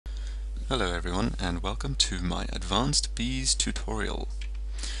Hello everyone, and welcome to my Advanced Bees tutorial.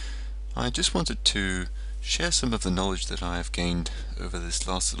 I just wanted to share some of the knowledge that I have gained over this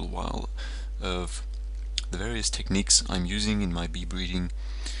last little while of the various techniques I'm using in my bee breeding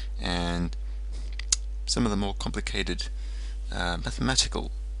and some of the more complicated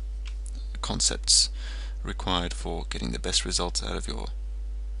mathematical concepts required for getting the best results out of your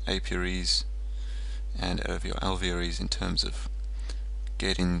apiaries and out of your alvearies in terms of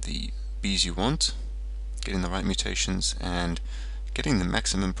getting the bees you want, getting the right mutations, and getting the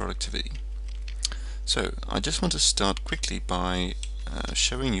maximum productivity. So I just want to start quickly by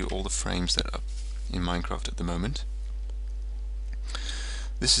showing you all the frames that are in Minecraft at the moment.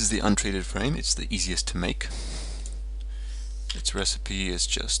 This is the untreated frame. It's the easiest to make. Its recipe is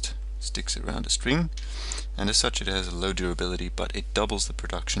just sticks around a string, and as such it has a low durability, but it doubles the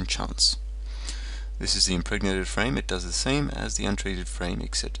production chance. This is the impregnated frame. It does the same as the untreated frame,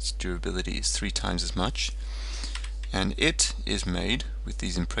 except its durability is 3 times as much, and it is made with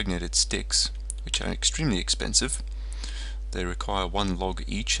these impregnated sticks, which are extremely expensive. They require 1 log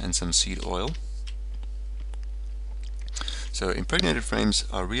each and some seed oil. So impregnated frames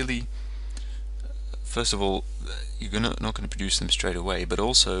are really, first of all, you're not going to produce them straight away, but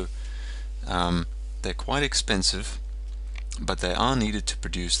also they're quite expensive, but they are needed to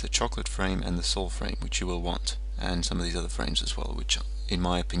produce the chocolate frame and the sol frame, which you will want, and some of these other frames as well, which in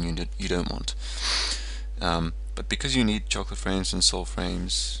my opinion you don't want. But because you need chocolate frames and sol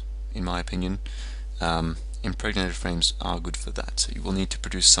frames, in my opinion, impregnated frames are good for that, so you will need to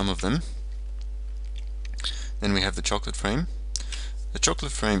produce some of them. Then we have the chocolate frame. The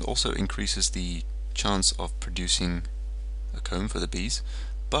chocolate frame also increases the chance of producing a comb for the bees,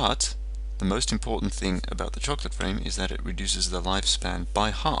 but the most important thing about the chocolate frame is that it reduces the lifespan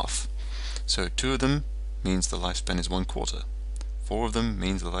by half. So 2 of them means the lifespan is 1/4. 4 of them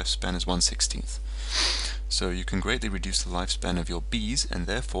means the lifespan is 1/16. So you can greatly reduce the lifespan of your bees and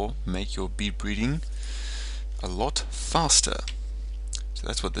therefore make your bee breeding a lot faster. So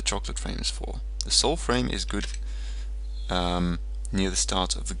that's what the chocolate frame is for. The sol frame is good near the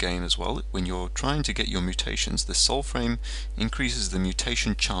start of the game as well. When you're trying to get your mutations, the sol frame increases the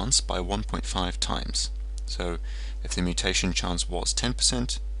mutation chance by 1.5 times. So if the mutation chance was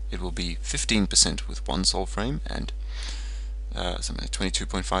 10%, it will be 15% with 1 sol frame, and something like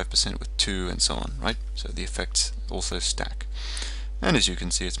 22.5% with 2, and so on, right? So the effects also stack. And as you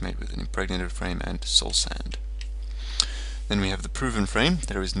can see, it's made with an impregnated frame and sol sand. Then we have the proven frame.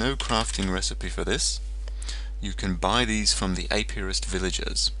 There is no crafting recipe for this. You can buy these from the apiarist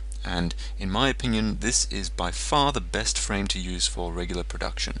villagers, and in my opinion this is by far the best frame to use for regular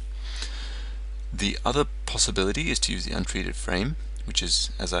production. The other possibility is to use the untreated frame, which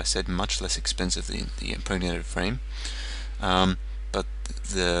is, as I said, much less expensive than the impregnated frame. But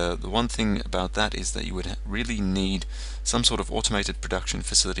the one thing about that is that you would really need some sort of automated production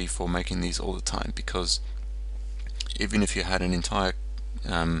facility for making these all the time, because even if you had an entire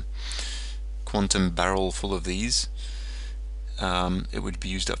quantum barrel full of these, it would be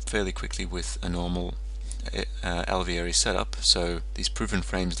used up fairly quickly with a normal alveary setup. So these proven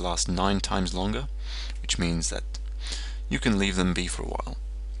frames last 9 times longer, which means that you can leave them be for a while.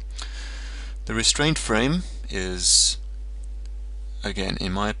 The restraint frame is, again,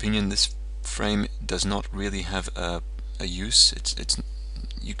 in my opinion, this frame does not really have a use.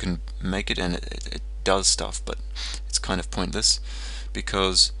 You can make it and it does stuff, but it's kind of pointless,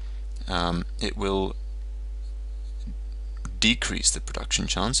 because it will decrease the production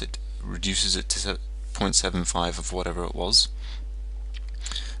chance. It reduces it to 0.75 of whatever it was.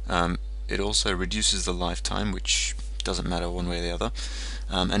 It also reduces the lifetime, which doesn't matter one way or the other,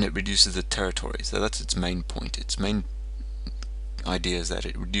 and it reduces the territory. So that's its main point. Its main idea is that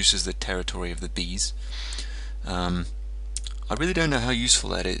it reduces the territory of the bees. I really don't know how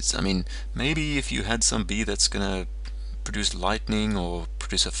useful that is. I mean, maybe if you had some bee that's gonna produce lightning or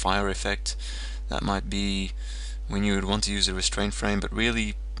produce a fire effect, that might be when you would want to use a restraint frame, but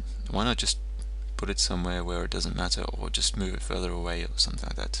really, why not just put it somewhere where it doesn't matter, or just move it further away or something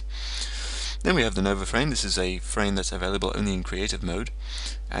like that. Then we have the Nova frame. This is a frame that's available only in creative mode,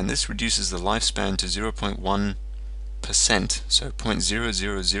 and this reduces the lifespan to 0.1%, so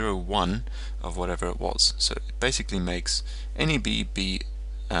 0.0001 of whatever it was. So it basically makes any bee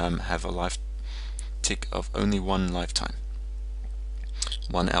have a life tick of only 1 lifetime,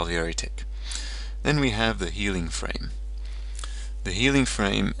 1 alveary tick. Then we have the healing frame. The healing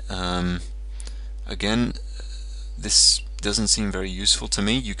frame, again, this doesn't seem very useful to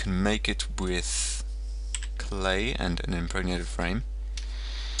me. You can make it with clay and an impregnated frame,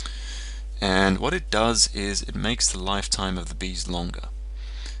 and what it does is it makes the lifetime of the bees longer.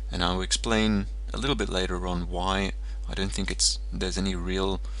 and I'll explain a little bit later on why I don't think there's any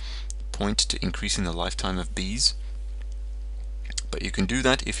real point to increasing the lifetime of bees. But you can do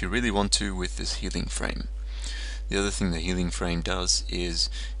that if you really want to with this healing frame. The other thing the healing frame does is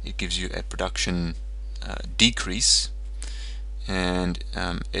it gives you a production decrease, and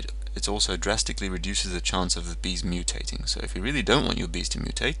it also drastically reduces the chance of the bees mutating. So if you really don't want your bees to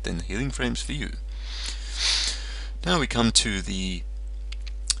mutate, then the healing frame's for you. Now we come to the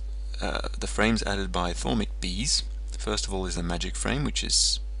frames added by Thormic bees. First of all is the magic frame, which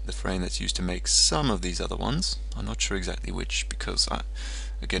is the frame that's used to make some of these other ones. I'm not sure exactly which, because I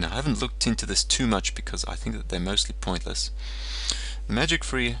haven't looked into this too much because I think that they're mostly pointless. The magic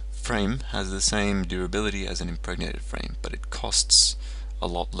frame has the same durability as an impregnated frame, but it costs a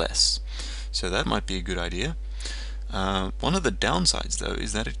lot less. So that might be a good idea. One of the downsides though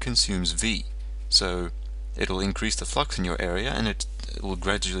is that it consumes V. So it'll increase the flux in your area, and it will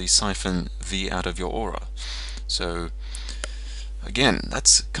gradually siphon V out of your aura. So again,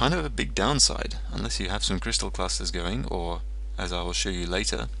 that's kind of a big downside, unless you have some crystal clusters going, or as I will show you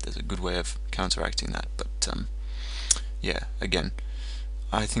later, there's a good way of counteracting that. But yeah, again,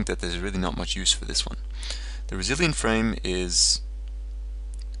 I think that there's really not much use for this one. The resilient frame is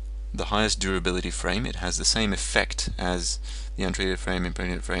the highest durability frame. It has the same effect as the untreated frame,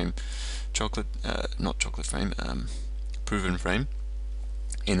 impregnated frame, proven frame,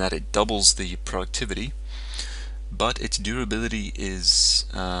 in that it doubles the productivity, but its durability is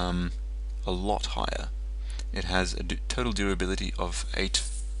a lot higher. It has a total durability of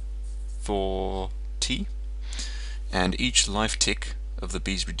 840, and each life tick of the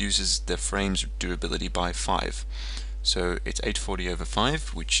bees reduces their frame's durability by 5. So it's 840 over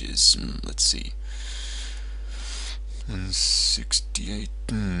 5, which is, let's see, 168,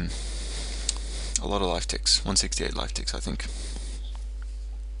 a lot of life ticks, 168 life ticks I think.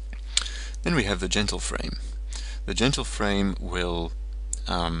 Then we have the gentle frame. The gentle frame will,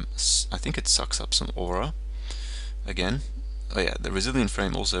 I think it sucks up some aura. Again, oh yeah, the resilient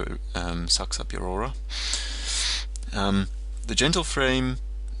frame also sucks up your aura. The gentle frame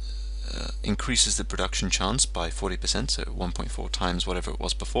increases the production chance by 40%, so 1.4 times whatever it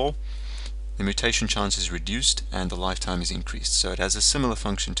was before. The mutation chance is reduced and the lifetime is increased, so it has a similar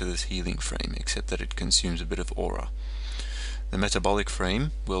function to this healing frame, except that it consumes a bit of aura. The metabolic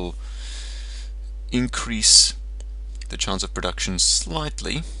frame will increase the chance of production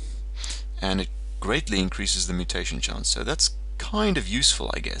slightly, and it greatly increases the mutation chance, so that's kind of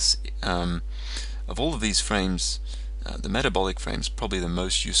useful, I guess. Of all of these frames, the metabolic frame is probably the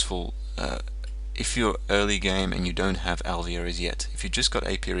most useful if you're early game and you don't have alvearies yet. If you've just got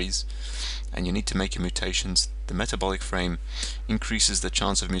apiaries and you need to make your mutations, the metabolic frame increases the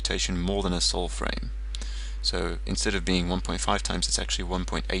chance of mutation more than a sol frame. So instead of being 1.5 times, it's actually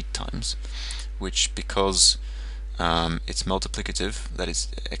 1.8 times, which, because it's multiplicative, that is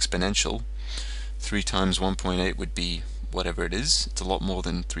exponential, 3 times 1.8 would be whatever it is. It's a lot more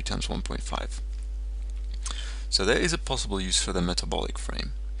than 3 times 1.5. So there is a possible use for the metabolic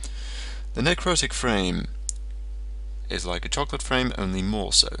frame. The necrotic frame is like a chocolate frame, only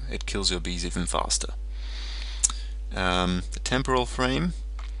more so. It kills your bees even faster. The temporal frame,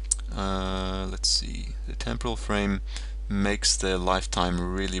 let's see, the temporal frame makes their lifetime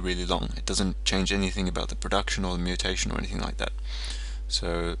really, really long. It doesn't change anything about the production or the mutation or anything like that.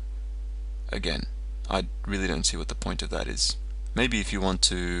 So again, I really don't see what the point of that is. Maybe if you want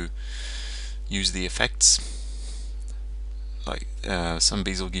to use the effects, like some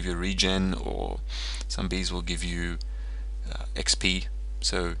bees will give you regen, or some bees will give you XP,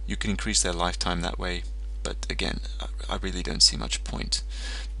 so you can increase their lifetime that way. But again, I really don't see much point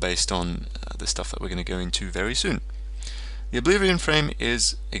based on the stuff that we're going to go into very soon. The Oblivion frame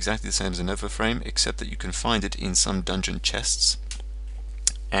is exactly the same as a Nova frame, except that you can find it in some dungeon chests,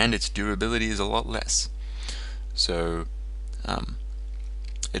 and its durability is a lot less. So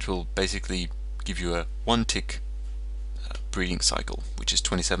it will basically give you a 1-tick breeding cycle, which is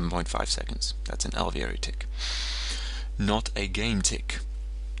 27.5 seconds. That's an alveary tick, not a game tick.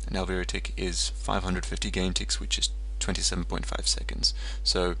 An alveary tick is 550 game ticks, which is 27.5 seconds.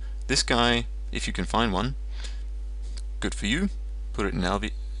 So this guy, if you can find one, good for you. Put it in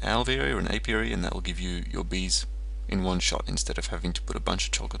an alveary or an apiary, and that will give you your bees in one shot instead of having to put a bunch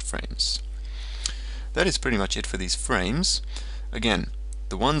of chocolate frames. That is pretty much it for these frames. Again,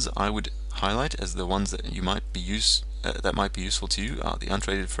 the ones I would highlight as the ones that you might be that might be useful to you are the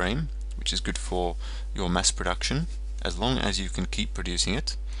untreated frame, which is good for your mass production as long as you can keep producing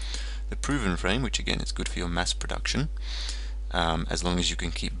it. The proven frame, which again is good for your mass production as long as you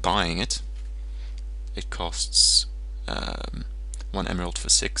can keep buying it. It costs 1 emerald for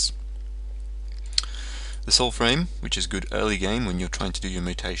 6. The soul frame, which is good early game when you're trying to do your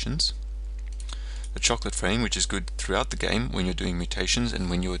mutations. The chocolate frame, which is good throughout the game when you're doing mutations and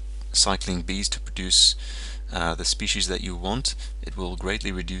when you're cycling bees to produce the species that you want. It will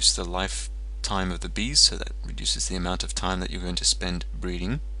greatly reduce the lifetime of the bees, so that reduces the amount of time that you're going to spend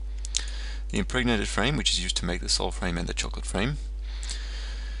breeding. The impregnated frame, which is used to make the soul frame and the chocolate frame.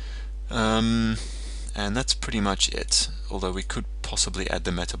 And that's pretty much it, although we could possibly add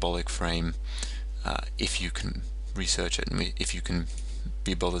the metabolic frame if you can research it and if you can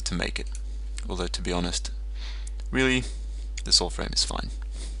be bothered to make it. Although, to be honest, really, the soul frame is fine.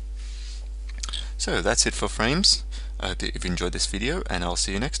 So that's it for frames. I hope you've enjoyed this video, and I'll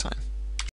see you next time.